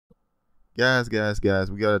Guys,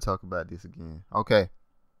 we gotta talk about this again. Okay.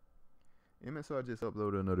 MXR just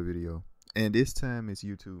uploaded another video. And this time it's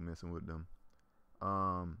YouTube messing with them.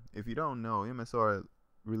 If you don't know, MXR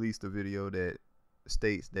released a video that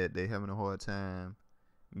states that they're having a hard time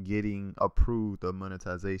getting approved of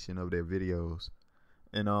monetization of their videos.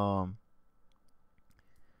 And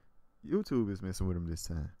YouTube is messing with them this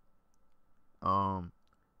time. Um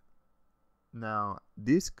Now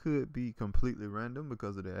this could be completely random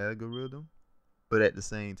because of the algorithm. But at the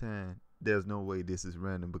same time, there's no way this is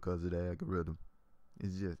random because of the algorithm.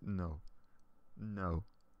 It's just no.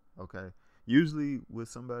 Okay. Usually with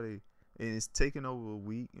somebody and it's taken over a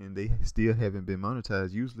week and they still haven't been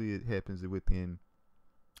monetized, usually it happens within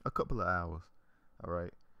a couple of hours. All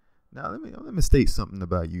right. Now let me state something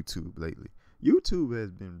about YouTube lately. YouTube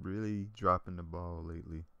has been really dropping the ball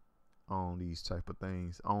lately on these type of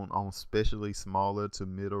things, on especially smaller to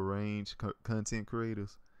middle range content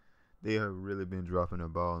creators. They have really been dropping the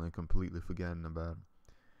ball and completely forgetting about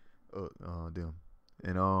them.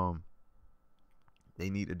 And they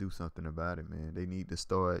need to do something about it, man. They need to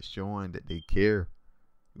start showing that they care,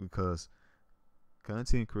 because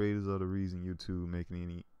content creators are the reason YouTube making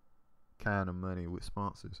any kind of money with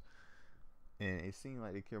sponsors. And it seems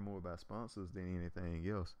like they care more about sponsors than anything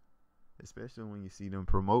else, especially when you see them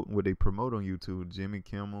promote what they promote on YouTube. Jimmy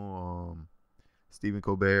Kimmel, Stephen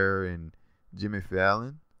Colbert, and Jimmy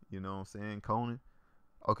Fallon. You know what I'm saying? Conan.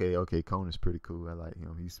 Okay, Conan's pretty cool. I like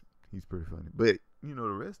him. He's pretty funny. But you know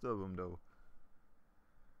the rest of them though.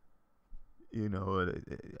 You know,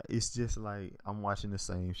 it's just like I'm watching the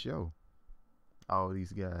same show. All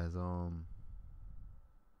these guys, and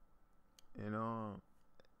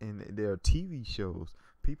and there are TV shows.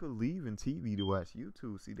 People leaving TV to watch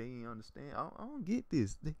YouTube. See, they ain't understand. I don't get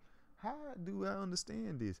this. How do I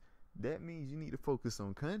understand this? That means you need to focus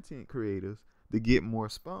on content creators to get more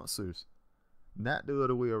sponsors, not the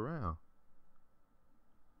other way around.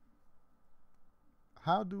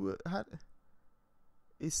 How do it? How?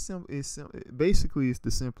 It's simple. It's simple. Basically, it's the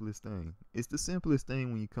simplest thing. It's the simplest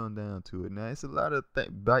thing when you come down to it. Now, it's a lot of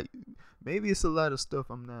maybe it's a lot of stuff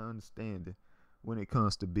I'm not understanding when it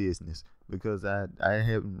comes to business, because I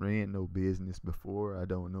haven't ran no business before. I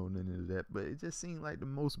don't know none of that, but it just seems like the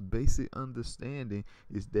most basic understanding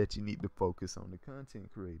is that you need to focus on the content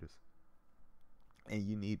creators, and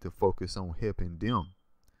you need to focus on helping them.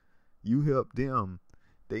 You help them,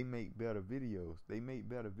 they make better videos.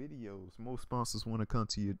 Most sponsors want to come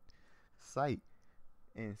to your site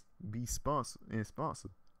and be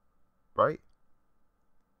sponsored, right?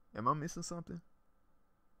 Am I missing something?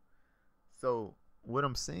 So what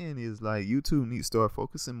I'm saying is, like, YouTube needs to start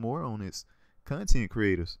focusing more on its content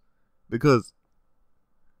creators, because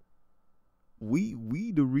we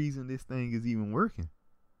the reason this thing is even working.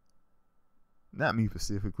 Not me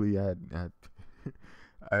specifically. I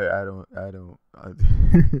don't.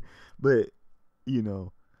 But you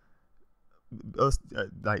know, us,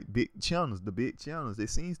 like big channels, the big channels. It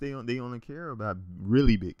seems they only care about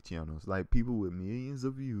really big channels, like people with millions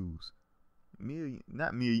of views,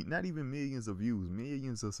 not even millions of views,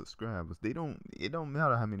 millions of subscribers. They don't. It don't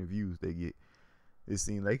matter how many views they get. It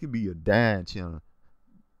seems like it could be a dime channel,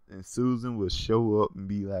 and Susan will show up and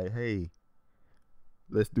be like, "Hey,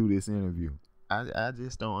 let's do this interview." I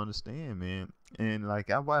just don't understand, man. And like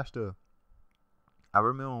I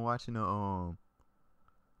remember watching a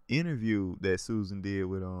interview that Susan did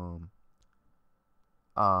with um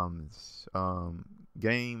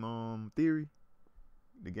game theory,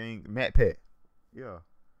 the game Matt Pat. Yeah.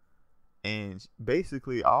 And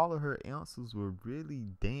basically all of her answers were really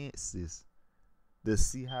dances to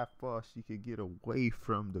see how far she could get away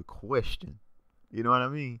from the question. You know what I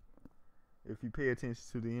mean? If you pay attention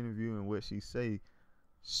to the interview and what she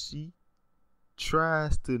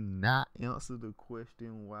tries to not answer the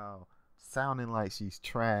question while sounding like she's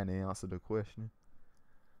trying to answer the question,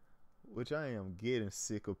 which I am getting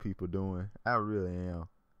sick of people doing. I really am.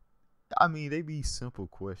 I mean, they be simple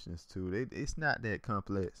questions too. It's not that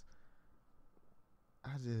complex.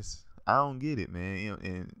 I don't get it,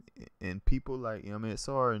 man. And people like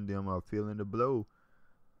MXR and them are feeling the blow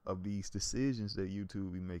of these decisions that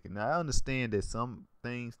YouTube be making. Now I understand that some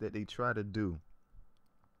things that they try to do,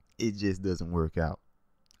 it just doesn't work out.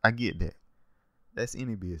 I get that. That's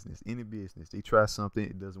any business. Any business. They try something,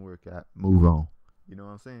 it doesn't work out, move on. You know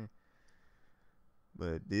what I'm saying?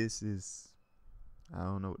 But this is, I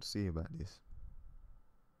don't know what to say about this.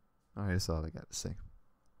 All right, that's all I got to say.